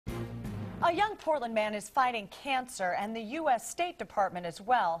A young Portland man is fighting cancer, and the U.S. State Department as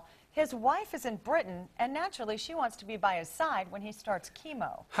well. His wife is in Britain, and naturally she wants to be by his side when he starts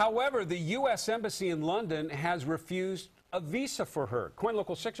chemo. However, the U.S. Embassy in London has refused a visa for her. KOIN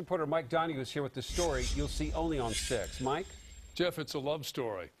Local 6 reporter Mike Donahue is here with the story you'll see only on 6. Mike? Jeff, it's a love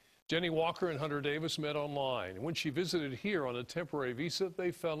story. Jenny Walker and Hunter Davis met online. When she visited here on a temporary visa,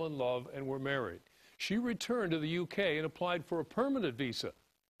 they fell in love and were married. She returned to the U.K. and applied for a permanent visa.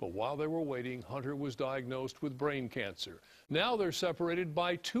 But while they were waiting, Hunter was diagnosed with brain cancer. Now they're separated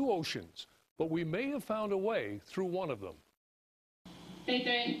by 2 oceans, but we may have found a way through one of them. They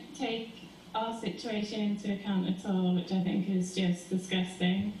don't take our situation into account at all, which I think is just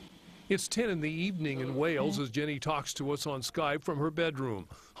disgusting. It's 10 in the evening in Wales as Jenny talks to us on Skype from her bedroom.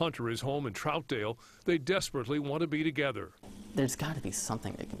 Hunter is home in Troutdale. They desperately want to be together. There's got to be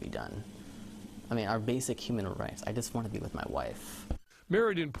something that can be done. I mean, our basic human rights. I just want to be with my wife.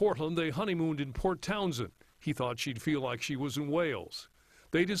 Married in Portland, they honeymooned in Port Townsend. He thought she'd feel like she was in Wales.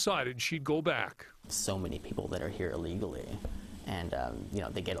 They decided she'd go back. So many people that are here illegally, and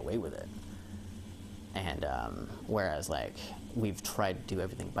they get away with it. And whereas, like, we've tried to do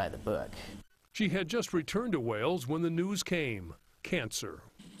everything by the book. She had just returned to Wales when the news came: cancer.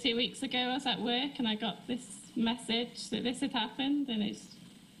 2 weeks ago, I was at work and I got this message that this had happened, and it's,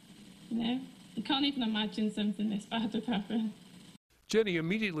 you can't even imagine something this bad had happened. Jenny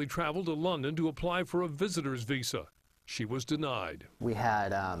immediately traveled to London to apply for a visitor's visa. She was denied. We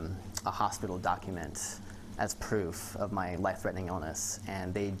had a hospital document as proof of my life-threatening illness,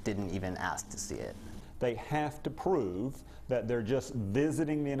 and they didn't even ask to see it. They have to prove that they're just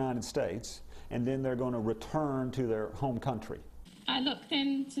visiting the United States, and then they're going to return to their home country. I looked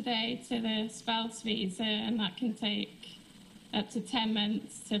in today to the spouse visa, and that can take up to 10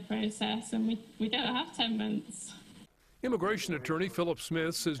 months to process, and we don't have 10 months. Immigration attorney Philip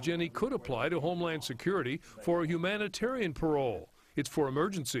Smith says Jenny could apply to Homeland Security for a humanitarian parole. It's for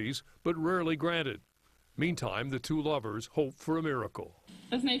emergencies, but rarely granted. Meantime, the 2 lovers hope for a miracle.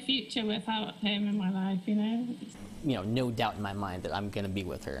 There's no future without him in my life, No doubt in my mind that I'm going to be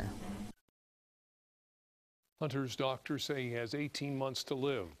with her. Hunter's doctors say he has 18 months to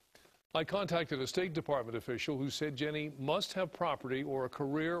live. I contacted a State Department official who said Jenny must have property or a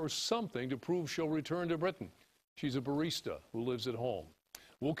career or something to prove she'll return to Britain. She's a barista who lives at home.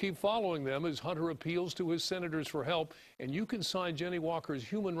 We'll keep following them as Hunter appeals to his senators for help, and you can sign Jenny Walker's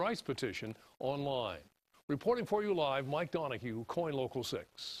human rights petition online. Reporting for you live, Mike Donahue, KOIN Local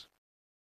 6.